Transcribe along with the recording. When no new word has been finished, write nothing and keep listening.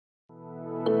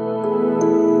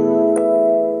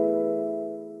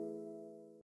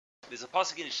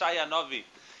pasuk in Yeshaya Navi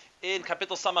in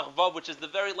Kapitel Samach Vav, which is the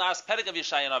very last perek of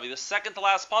Yeshaya Navi. The second to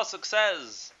last pasuk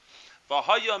says,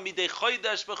 "V'haya midei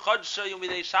chodesh b'chodshay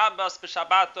u'midei Shabbos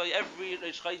b'Shabbatay." Every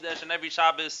Rosh Chodesh and every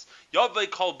Shabbos, Yovei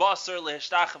kol basar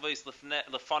lehishtachvos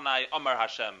lefanai Amar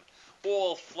Hashem.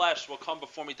 All flesh will come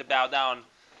before me to bow down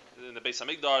in the Beis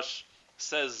Hamikdash,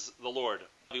 says the Lord.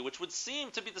 Which would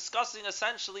seem to be discussing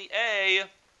essentially a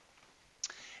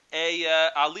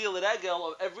aliyah l'regel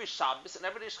of every Shabbos and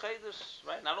every Rosh Chodesh,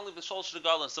 right? Not only the Shol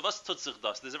Sh'Regalim. So what's tutzich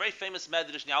das? There's a very famous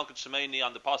medrash in Yalkut Shemini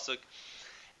on the pasuk,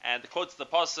 and it quotes the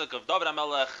pasuk of David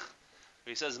HaMelech, where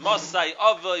he says, "Mosai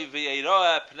avoi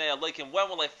v'yeroeh pnei Elokim." When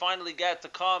will I finally get to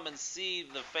come and see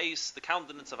the face, the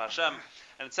countenance of Hashem?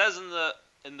 And it says in the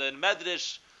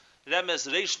medrash Remes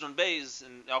Reish Nun Beis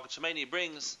in Yalkut Shemini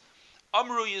brings,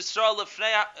 Amru Yisrael,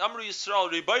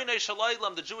 Ribono Shel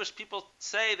Olam. The Jewish people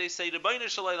say, Ribono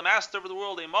Shel Olam, Master of the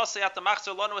world.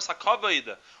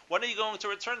 When are you going to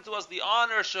return to us the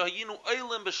honor? Shehayinu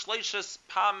Olam b'shleishes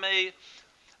pamei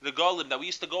the Golim, that we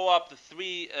used to go up the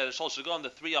three Shol Shagom, the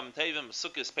three Yom Tevim,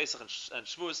 Sukkot, Pesach, and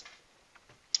Shavuos,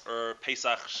 or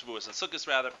Pesach, Shavuos, and Sukkot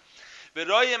rather.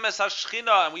 V'royim es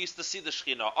hashchina, and we used to see the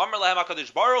Shechina. Amar lahem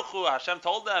HaKadosh Baruch Hu, Hashem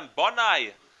told them,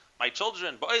 Bonai, my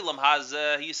children,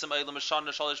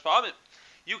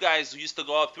 you guys used to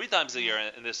go up 3 times a year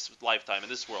in this lifetime, in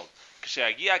this world. When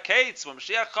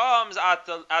Moshiach comes, you're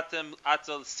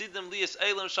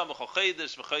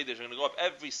going to go up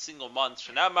every single month.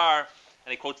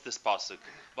 And he quotes this pasuk.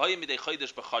 So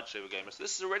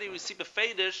this is already, we see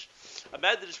befedish, a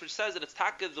medrash which says that it's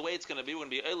taka the way it's going to be. We're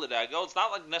going to be Eilad Agel. It's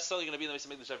not like necessarily going to be in the Beis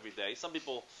Hamikdash every day. Some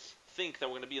people think that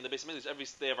we're going to be in the Beis Hamikdash every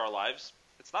day of our lives.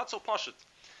 It's not so pashut.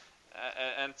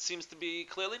 And it seems to be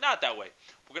clearly not that way.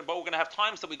 But we're going to have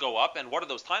times that we go up, and what are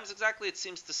those times exactly? It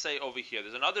seems to say over here.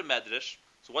 There's another medrash.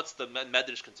 So what's the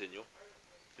medrash continue?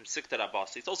 From Sikta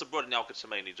Rabasi. It's also brought in Yalkut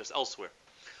Shemini, just elsewhere.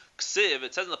 Ksiv,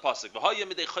 it says in the pasuk,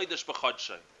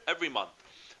 every month.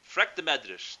 Frek the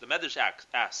medrash. The medrash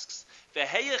asks,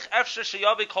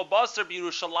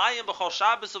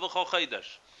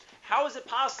 how is it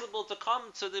possible to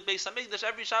come to the Beis Hamikdash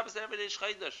every Shabbos and every day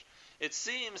Chodesh? It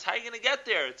seems, how are you going to get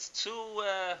there? It's too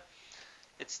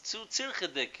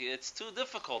tzirchedik. It's too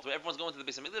difficult. Everyone's going to the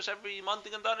Beis Hamikdash every month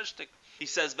in Danishtik. He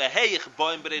says, how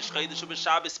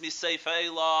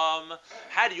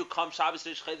do you come Shabbos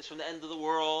Reish Chodesh from the end of the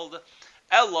world?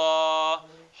 Ella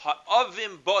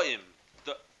ha'avim boim.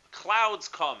 The clouds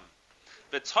come.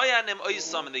 V'toyanim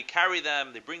oisam, and they carry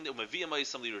them. They bring the umaviyim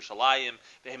oisam l'Yerushalayim.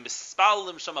 They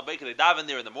mispalim sham abayka. They daven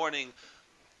there in the morning.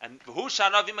 And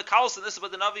v'husha navi mekalson. This is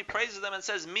what the navi praises them and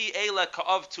says, Mi eila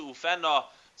ka'av tu ufena.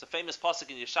 It's a famous pasuk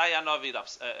in Yeshaya Navi,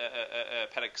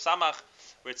 Perek Samach,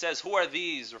 where it says, "Who are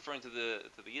these?" Referring to the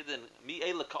Yidden. Mi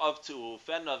eila ka'av tu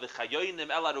ufena v'chayonim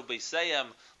elaru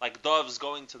beisayim, like doves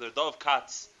going to their dove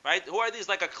cots. Right? Who are these?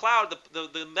 Like a cloud.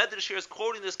 The Medrash here is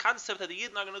quoting this concept that the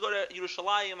Yidden are going to go to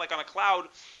Yerushalayim like on a cloud,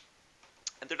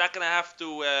 and they're not going to have to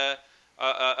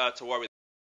worry.